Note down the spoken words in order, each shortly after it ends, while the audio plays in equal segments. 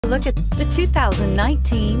look at the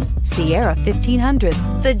 2019 Sierra 1500.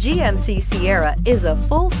 The GMC Sierra is a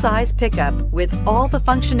full-size pickup with all the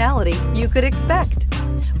functionality you could expect.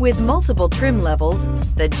 With multiple trim levels,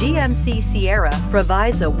 the GMC Sierra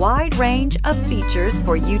provides a wide range of features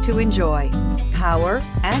for you to enjoy. Power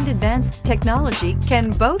and advanced technology can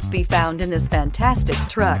both be found in this fantastic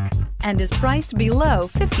truck and is priced below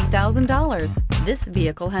 $50,000. This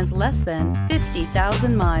vehicle has less than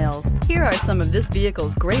 50,000 miles. Here are some of this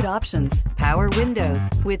vehicle's great options: power windows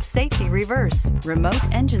with safety reverse, remote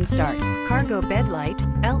engine start, cargo bed light,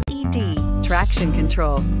 LED, traction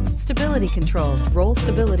control, stability control, roll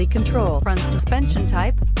stability control, front suspension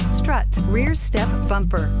type, strut, rear step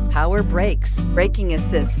bumper, power brakes, braking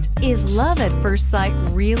assist. Is love at first sight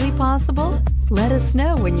really possible? Let us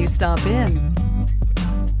know when you stop in.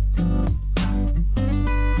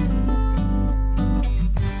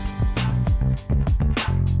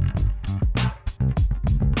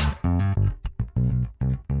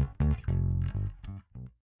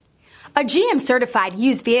 A GM certified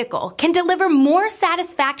used vehicle can deliver more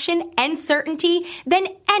satisfaction and certainty than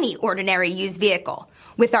any ordinary used vehicle.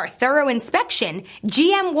 With our thorough inspection,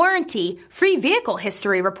 GM warranty, free vehicle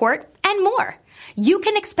history report, and more. You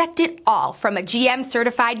can expect it all from a GM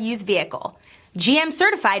certified used vehicle. GM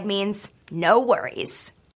certified means no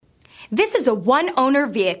worries. This is a one-owner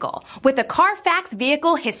vehicle with a Carfax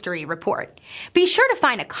Vehicle History Report. Be sure to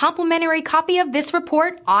find a complimentary copy of this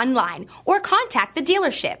report online or contact the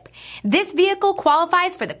dealership. This vehicle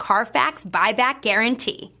qualifies for the Carfax Buyback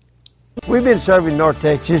Guarantee. We've been serving North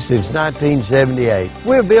Texas since 1978.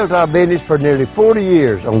 We've built our business for nearly 40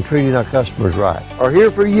 years on treating our customers right. We're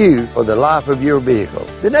here for you for the life of your vehicle.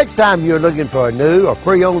 The next time you're looking for a new or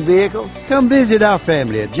pre-owned vehicle, come visit our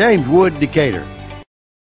family at James Wood Decatur.